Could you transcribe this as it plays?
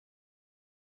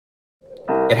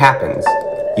It happens,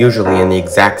 usually in the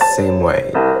exact same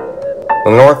way.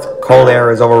 When the north, cold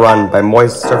air is overrun by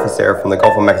moist surface air from the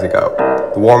Gulf of Mexico,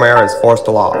 the warm air is forced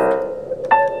aloft.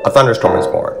 A thunderstorm is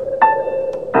born.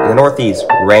 In the northeast,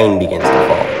 rain begins to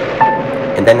fall,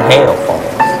 and then hail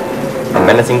falls, a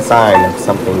menacing sign of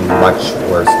something much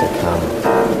worse to come.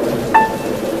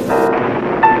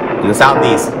 In the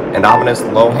southeast, an ominous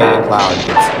low-hanging cloud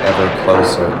gets ever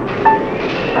closer.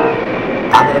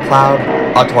 Out of the cloud,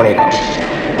 a tornado,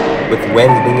 with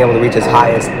winds being able to reach as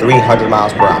high as 300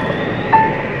 miles per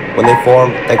hour. When they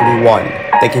form, they can be one,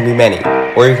 they can be many,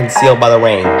 or you're concealed by the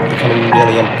rain, becoming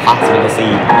nearly impossible to see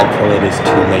until it is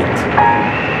too late.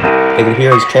 They can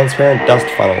appear as transparent dust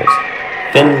funnels,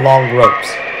 thin, long ropes,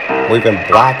 or even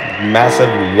black, massive,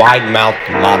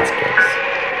 wide-mouthed monsters.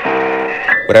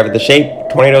 Whatever the shape,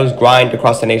 tornadoes grind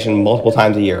across the nation multiple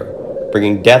times a year,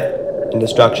 bringing death and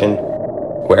destruction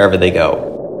wherever they go.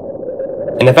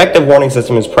 An effective warning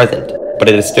system is present, but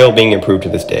it is still being improved to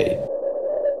this day.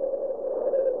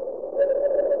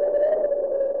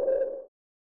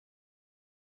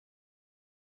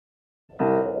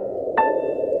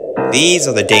 These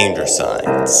are the danger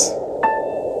signs.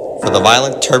 For the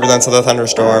violent turbulence of the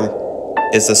thunderstorm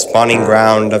is the spawning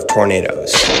ground of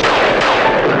tornadoes.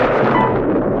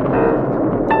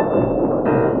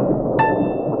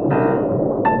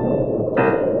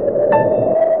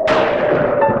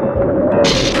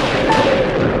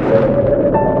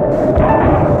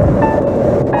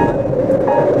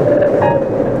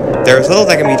 There is little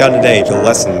that can be done today to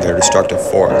lessen their destructive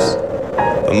force,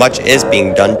 but much is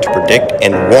being done to predict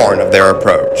and warn of their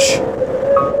approach.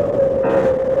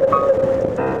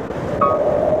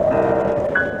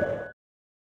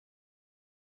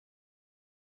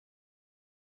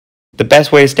 The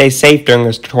best way to stay safe during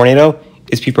a tornado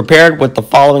is to be prepared with the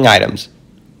following items: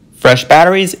 fresh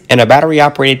batteries and a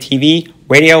battery-operated TV,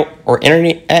 radio, or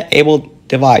internet-enabled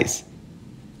device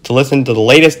to listen to the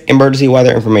latest emergency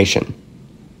weather information.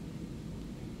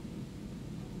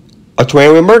 A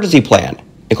tornado emergency plan,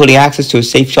 including access to a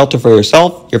safe shelter for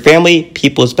yourself, your family,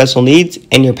 people with special needs,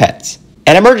 and your pets.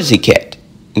 An emergency kit,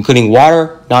 including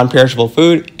water, non-perishable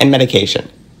food, and medication.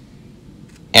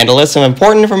 And a list of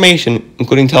important information,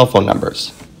 including telephone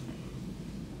numbers.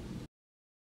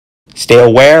 Stay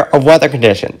aware of weather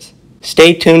conditions.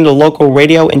 Stay tuned to local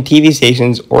radio and TV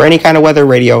stations or any kind of weather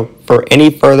radio for any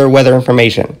further weather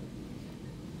information.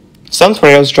 Some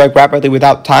tornadoes strike rapidly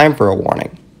without time for a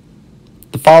warning.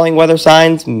 The following weather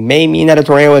signs may mean that a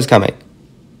tornado is coming: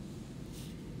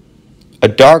 a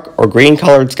dark or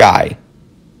green-colored sky,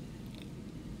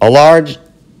 a large,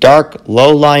 dark,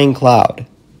 low-lying cloud,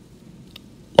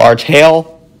 large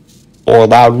hail, or a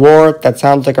loud roar that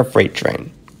sounds like a freight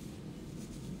train.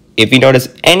 If you notice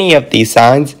any of these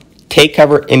signs, take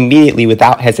cover immediately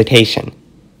without hesitation,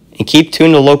 and keep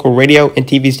tuned to local radio and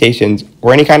TV stations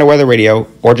or any kind of weather radio,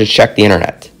 or just check the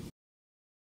internet.